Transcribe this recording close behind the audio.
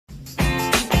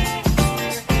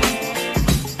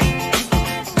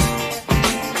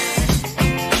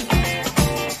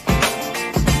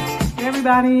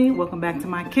everybody, welcome back to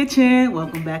my kitchen,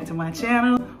 welcome back to my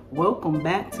channel, welcome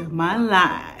back to my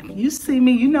live. You see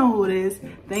me, you know who it is.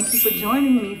 Thank you for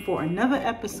joining me for another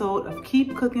episode of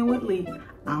Keep Cooking with Lee.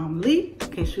 I'm Lee,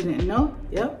 in case you didn't know.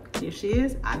 Yep, here she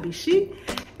is, I be she.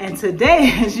 And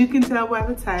today, as you can tell by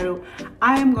the title,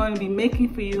 I am going to be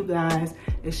making for you guys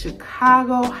a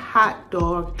Chicago hot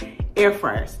dog air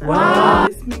fryer style. Wow.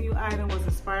 This menu item was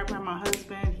inspired by my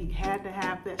husband. He had to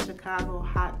have that Chicago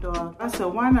hot dog. I said,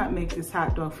 why not make this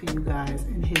hot dog for you guys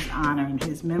in his honor and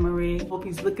his memory? Hope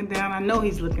he's looking down. I know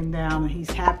he's looking down and he's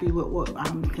happy with what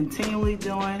I'm continually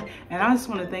doing. And I just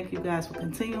want to thank you guys for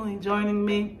continually joining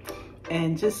me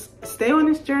and just stay on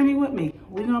this journey with me.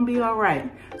 We're gonna be all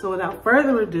right. So without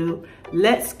further ado,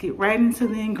 let's get right into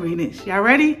the ingredients. Y'all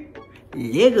ready?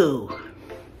 Let's go.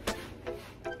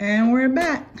 And we're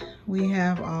back. We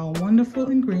have our wonderful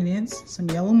ingredients: some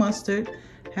yellow mustard,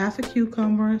 half a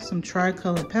cucumber, some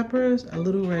tri-colored peppers, a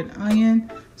little red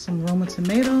onion, some Roma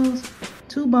tomatoes,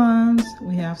 2 buns.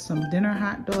 We have some dinner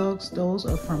hot dogs. Those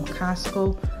are from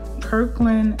Costco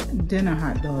Kirkland dinner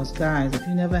hot dogs. Guys, if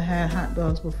you never had hot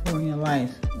dogs before in your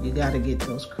life, you got to get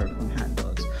those Kirkland hot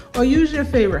dogs. Or use your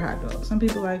favorite hot dogs. Some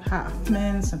people like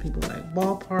Hoffman, some people like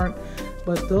Ballpark,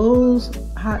 but those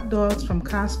hot dogs from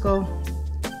Costco,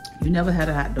 you never had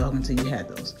a hot dog until you had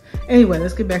those. Anyway,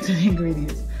 let's get back to the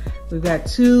ingredients. We've got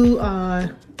 2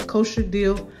 kosher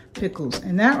dill pickles,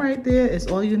 and that right there is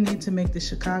all you need to make the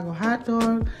Chicago hot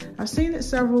dog. I've seen it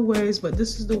several ways, but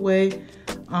this is the way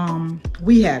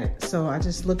we had it. So I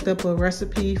just looked up a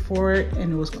recipe for it,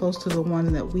 and it was close to the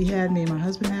one that we had, me and my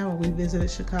husband had when we visited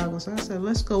Chicago. So I said,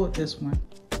 let's go with this one.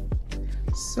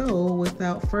 So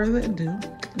without further ado,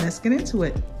 let's get into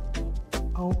it.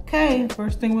 Okay,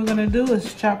 first thing we're gonna do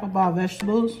is chop up our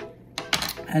vegetables.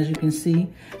 As you can see,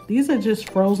 these are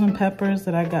just frozen peppers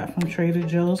that I got from Trader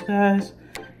Joe's, guys.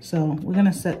 So we're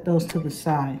gonna set those to the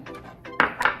side.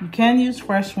 You can use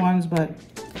fresh ones, but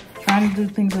trying to do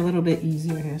things a little bit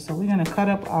easier here. So we're gonna cut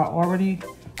up our already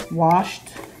washed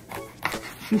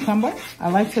cucumber. I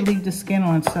like to leave the skin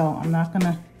on, so I'm not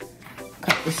gonna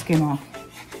cut the skin off.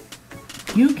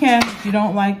 You can, if you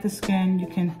don't like the skin, you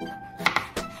can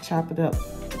chop it up.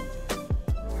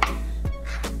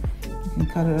 You can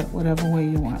cut it up whatever way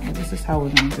you want, but this is how we're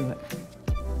gonna do it.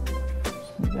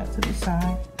 Just move that to the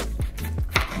side.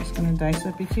 Just gonna dice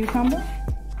up your cucumber.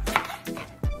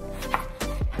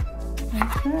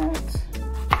 Like that.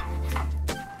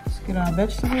 Let's get our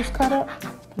vegetables cut up.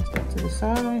 Put that to the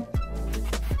side.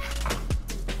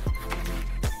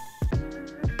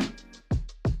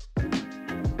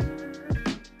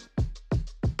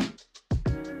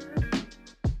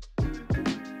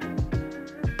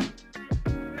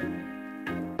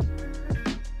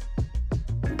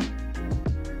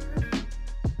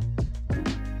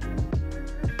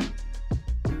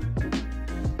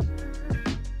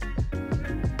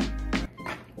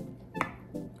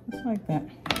 Like that.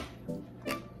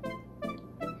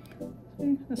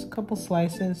 See, just a couple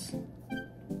slices.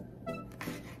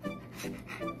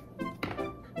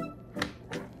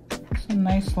 Some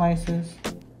nice slices.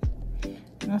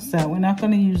 That's that. We're not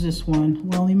going to use this one.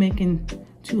 We're only making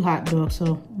 2 hot dogs,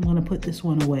 so I'm going to put this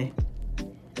one away.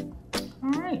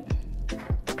 All right.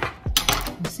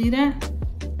 You see that?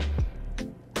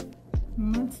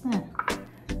 And that's that.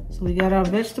 So we got our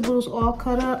vegetables all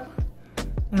cut up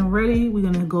and ready. We're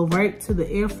gonna go right to the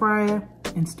air fryer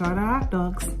and start our hot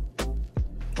dogs.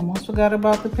 Almost forgot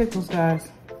about the pickles,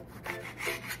 guys.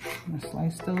 I'm gonna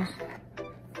slice those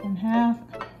in half.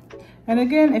 And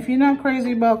again, if you're not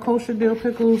crazy about kosher dill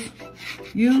pickles,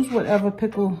 use whatever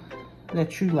pickle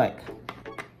that you like.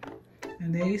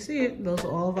 And there you see it. Those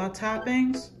are all of our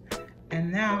toppings. And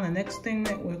now the next thing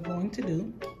that we're going to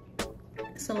do,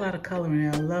 it's a lot of color in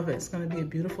there. I love it. It's gonna be a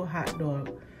beautiful hot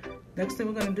dog. Next thing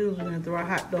we're gonna do is we're gonna throw our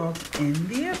hot dogs in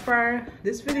the air fryer.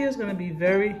 This video is gonna be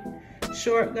very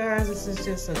short, guys. This is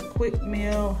just a quick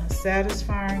meal, a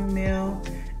satisfying meal,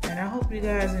 and I hope you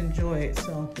guys enjoy it.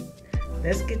 So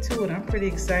let's get to it. I'm pretty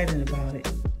excited about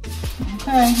it.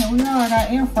 Okay, here we are in our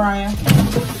air fryer. I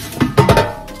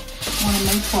wanna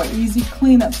make for an easy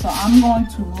cleanup, so I'm going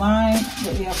to line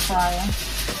the air fryer.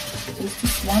 Just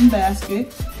this one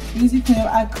basket, easy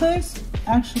cleanup. I could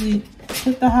actually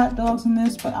put the hot dogs in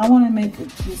this, but I want to make it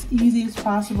as easy as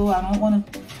possible. I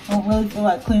don't really feel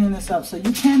like cleaning this up. So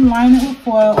you can line it with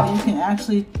foil, or you can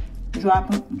actually drop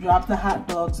the hot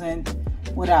dogs in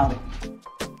without it.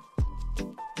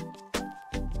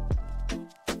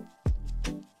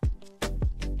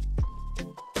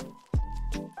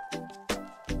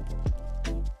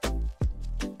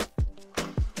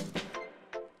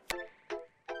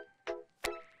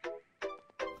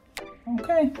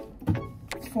 Okay.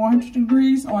 400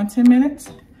 degrees on 10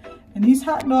 minutes. And these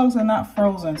hot dogs are not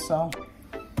frozen, so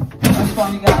that's why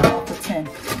we got them for 10.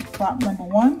 Plop number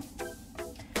 1,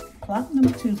 plop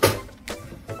number 2.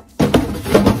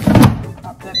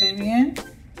 Pop that baby in.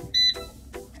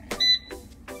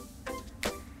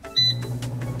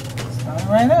 Start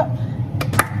right up.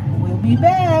 We'll be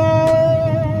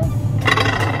back.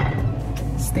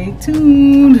 Stay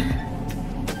tuned.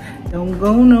 Don't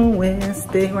go nowhere.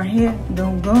 Stay right here.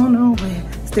 Don't go nowhere.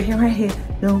 Stay right here.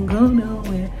 Don't go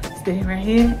nowhere. Stay right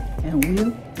here, and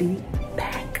we'll be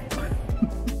back.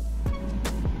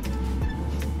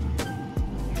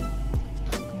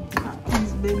 Pop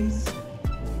these babies.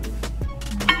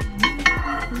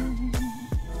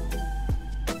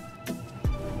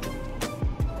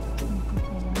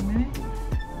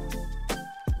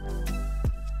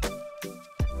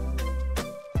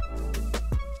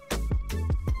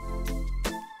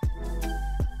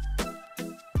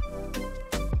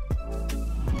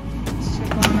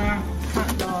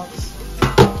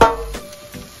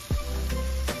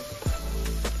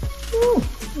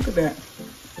 Look at that.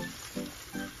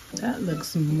 That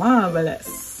looks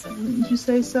marvelous. Did you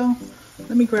say so?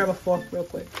 Let me grab a fork real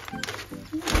quick.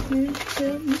 You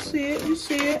see it, you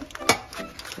see it.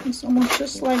 It's almost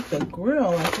just like the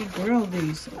grill, like we grill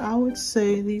these. I would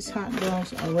say these hot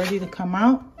dogs are ready to come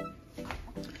out.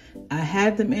 I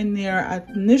had them in there. I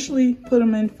initially put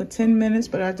them in for 10 minutes,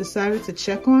 but I decided to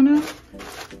check on them.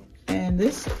 And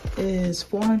this is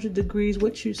 400 degrees,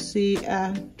 what you see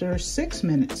after 6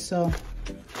 minutes. So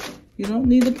you don't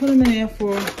need to put them in there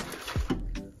for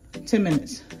 10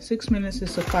 minutes. 6 minutes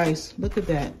is suffice. Look at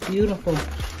that, beautiful.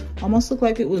 Almost looked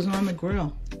like it was on the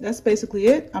grill. That's basically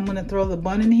it. I'm gonna throw the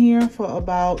bun in here for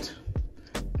about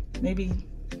maybe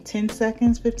 10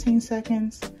 seconds, 15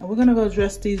 seconds. And we're gonna go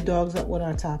dress these dogs up with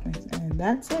our toppings, and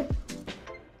that's it.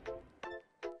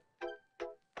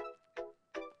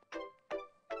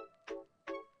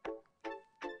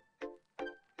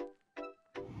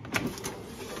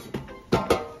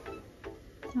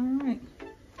 All right.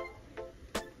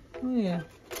 Oh yeah,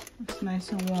 it's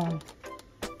nice and warm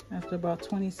after about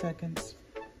 20 seconds.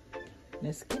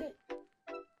 Let's get it.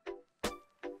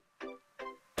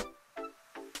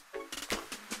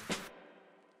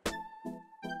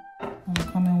 I'm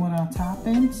gonna come in with our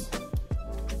toppings.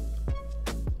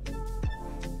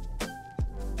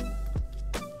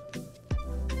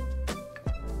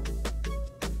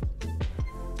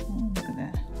 Oh, look at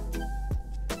that.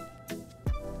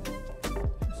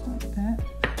 Just like that.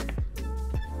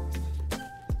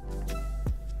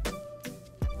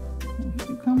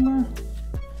 Cucumber.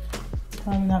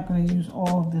 Probably not going to use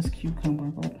all of this cucumber,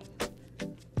 but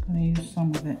I'm going to use some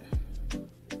of it.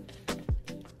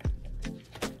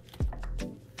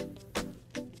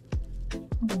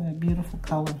 Look at that beautiful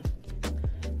color.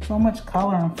 So much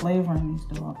color and flavor in these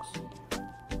dogs.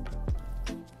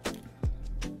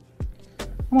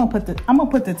 I'm gonna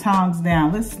put the tongs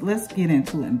down. Let's get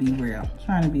into it and be real. I'm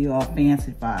trying to be all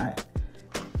fancified,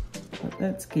 but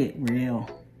let's get real.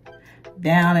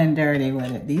 Down and dirty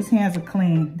with it. These hands are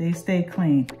clean. They stay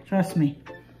clean. Trust me.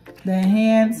 The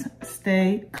hands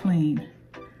stay clean.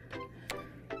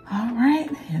 All right,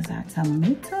 here's our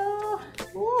tomato.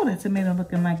 Oh, that tomato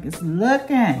looking like it's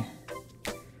looking. I'm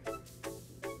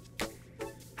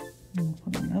gonna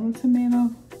put another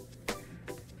tomato.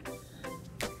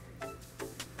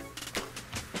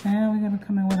 And we're gonna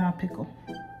come in with our pickle.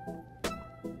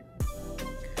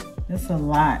 It's a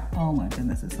lot. Oh my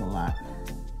goodness, it's a lot.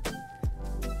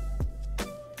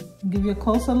 Give you a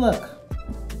closer look.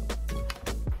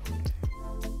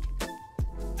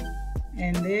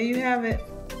 And there you have it.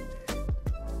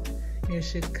 Your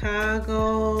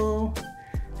Chicago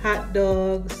hot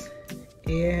dogs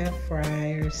air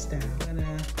fryer style. I'm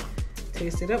gonna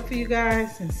taste it up for you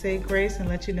guys and say grace and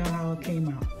let you know how it came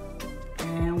out.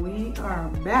 And we are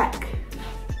back.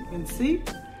 As you can see,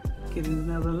 getting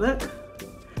another look.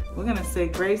 We're gonna say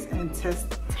grace and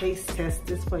taste test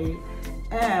this for you.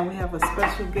 And we have a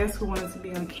special guest who wanted to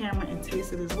be on camera and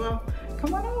taste it as well.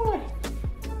 Come on over.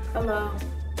 Hello.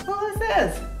 Who is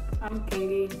this? I'm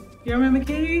Katie. You remember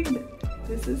Katie?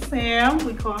 This is Sam.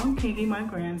 We call him Kingy, my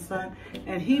grandson.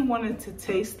 And he wanted to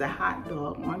taste the hot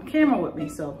dog on camera with me.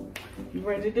 So, you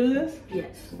ready to do this?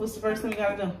 Yes. What's the first thing we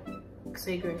gotta do?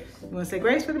 Say grace. You wanna say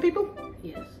grace for the people?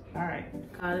 Yes. All right.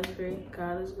 God is great.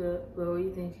 God is good. Lord,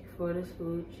 we thank you for this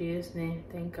food. In Jesus' name.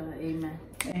 Thank God. Amen.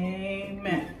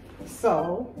 Amen.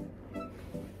 So,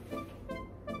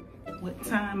 what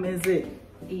time is it?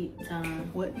 Eat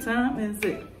time. What time is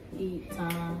it? Eat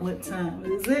time. What time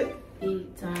is it?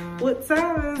 Eat time. What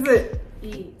time is it?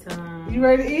 Eat time. You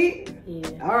ready to eat?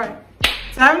 Yeah. All right.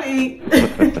 Time to eat.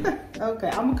 Okay,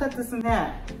 I'm gonna cut this in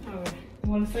half. Alright. You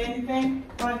wanna say anything?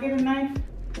 Wanna get a knife?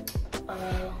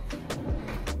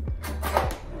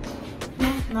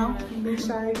 No? You being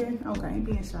shy again? Okay, you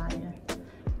being shy again.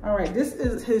 Alright, this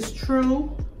is his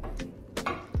true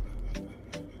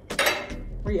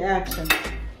reaction.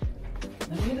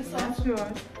 Let me get a sauce. That's yours.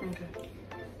 Okay.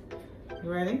 You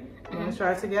ready? You wanna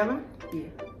try it together? Yeah.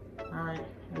 Alright,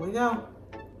 here we go.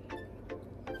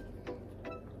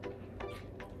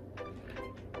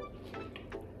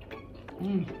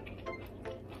 Mmm.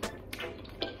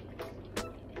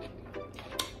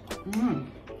 Mmm.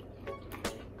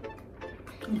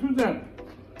 This is good.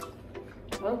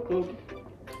 That's good.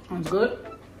 That's good.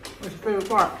 What's your favorite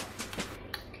part?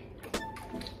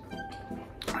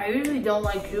 I usually don't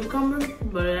like cucumbers,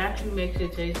 but it actually makes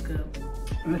it taste good.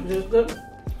 This is good?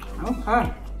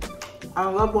 Okay. I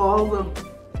love all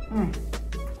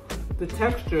the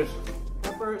textures.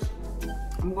 Peppers.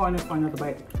 I'm going in for another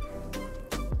bite.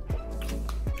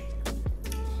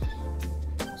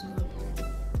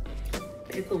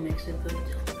 Pickle makes it good.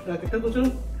 You like the pickle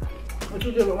too? What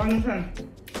you give it? 1 to 10?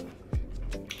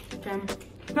 10.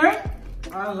 10?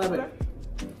 I love it.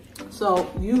 So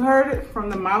you heard it from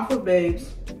the mouth of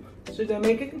babes. Should they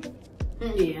make it?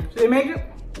 Yeah. Should they make it?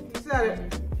 You said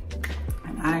it.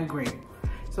 And I agree.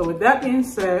 So with that being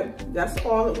said, that's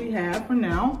all that we have for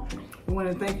now. We want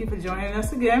to thank you for joining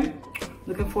us again.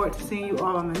 Looking forward to seeing you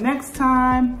all on the next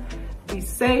time. Be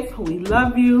safe. We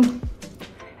love you.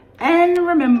 And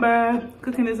remember,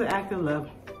 cooking is an act of love.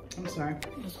 I'm sorry.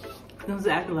 Cooking is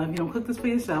an act of love. You don't cook this for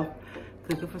yourself.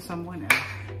 Cook it for someone else.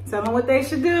 Tell them what they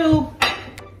should do.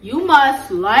 You must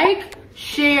like,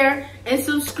 share, and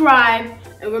subscribe.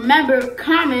 And remember,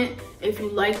 comment if you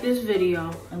like this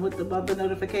video. And with the button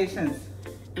notifications.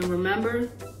 And remember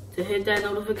to hit that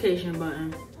notification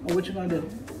button. Or what you gonna do?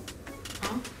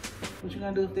 Huh? What you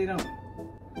gonna do if they don't?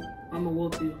 I'ma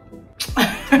whoop you.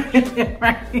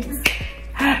 Right.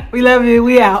 We love you.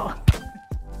 We out.